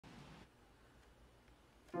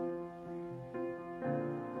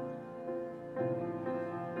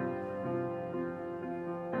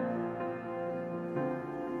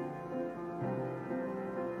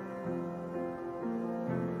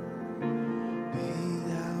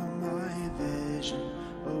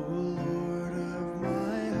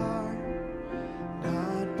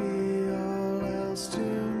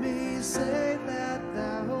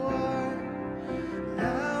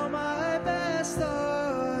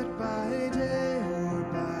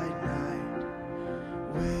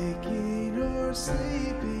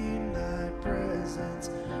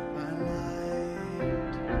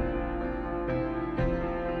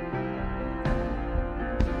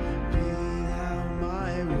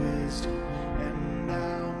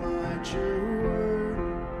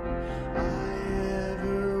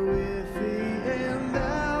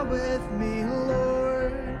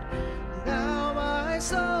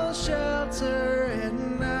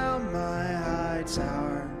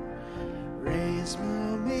tower. Raise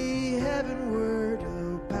me heavenward,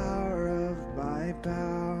 O power of my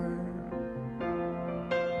power.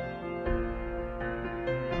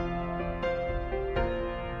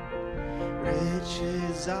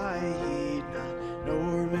 Riches I heed not,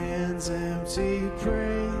 nor man's empty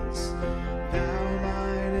praise. Thou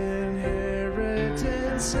mine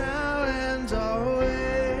inheritance, now and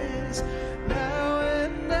always. Now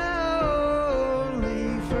and now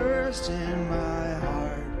only, first in my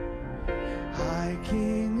heart. High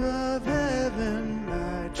King of heaven,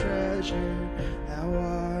 my treasure thou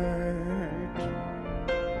art.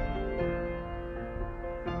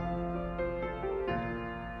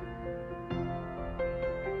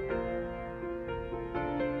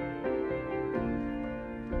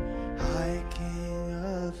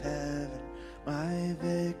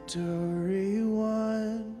 Victory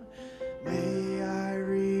won, may I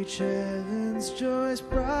reach heaven's joys,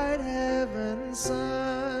 bright heaven's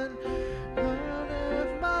sun. None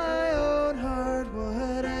of my own heart,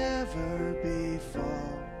 whatever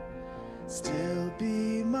befall, still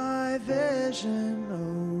be my vision, O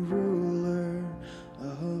ruler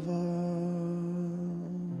of all.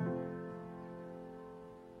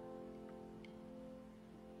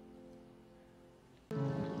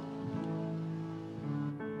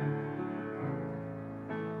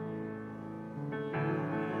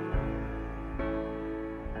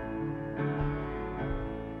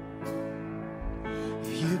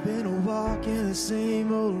 You've been walking the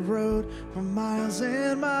same old road for miles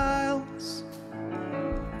and miles.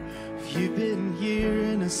 If you've been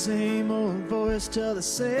hearing the same old voice tell the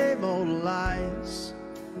same old lies.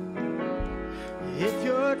 If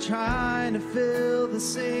you're trying to fill the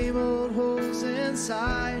same old holes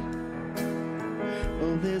inside,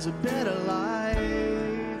 oh, there's a better life.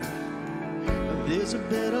 There's a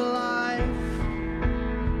better life.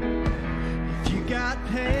 If you got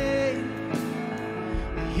pain,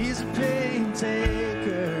 He's a pain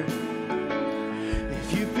taker.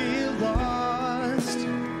 If you feel lost,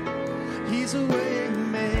 He's a way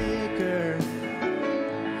maker.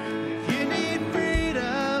 If you need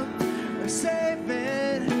freedom or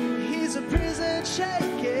saving, He's a prison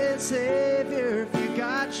shaking savior. If you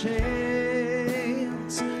got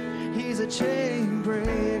chains, He's a chain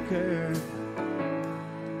breaker.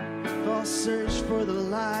 I'll search for the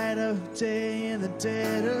light of day in the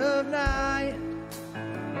dead of night.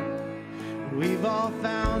 We've all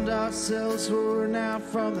found ourselves worn out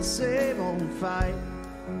from the same old fight.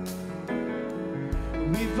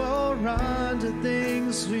 We've all run to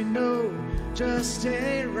things we know just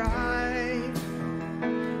ain't right.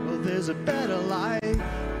 Well, there's a better life.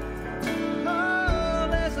 Oh,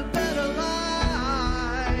 there's a better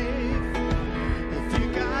life. If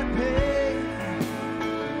you got pain,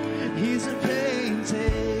 He's a pain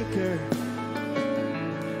taker.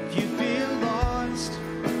 If you feel lost,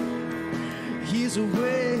 He's a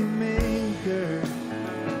way maker.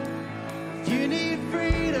 If you need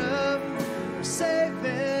freedom or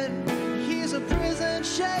saving, He's a prison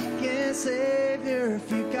shaking savior.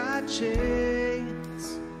 If you got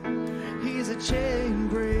chains, He's a chain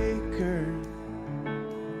breaker.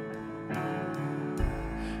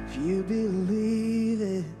 If you believe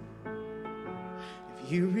it,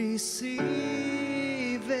 if you receive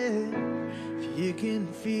it, if you can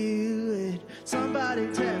feel it, somebody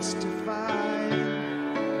testify.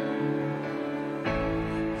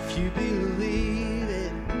 If you believe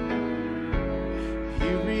it, if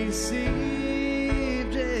you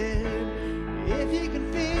received it, if you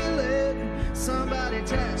can feel it, somebody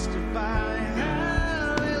testify.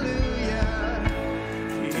 Hallelujah.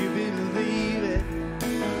 If you believe it,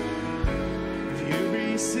 if you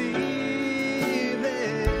receive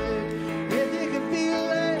it, if you can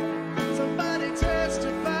feel it, somebody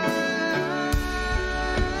testify.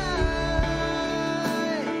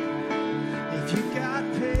 If you got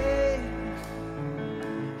pain,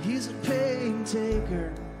 He's a pain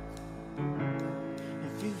taker.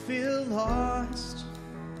 If you feel lost,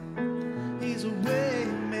 He's a way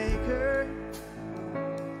maker.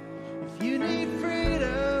 If you need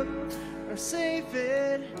freedom or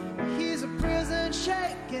saving, He's a prison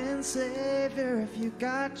shaking savior. If you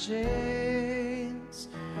got chains,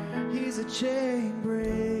 He's a chain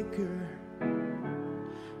breaker.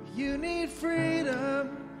 You need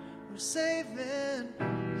freedom or saving,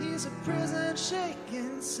 He's a prison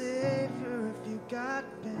shaking savior. If you got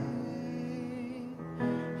pain,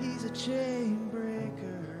 He's a chain breaker.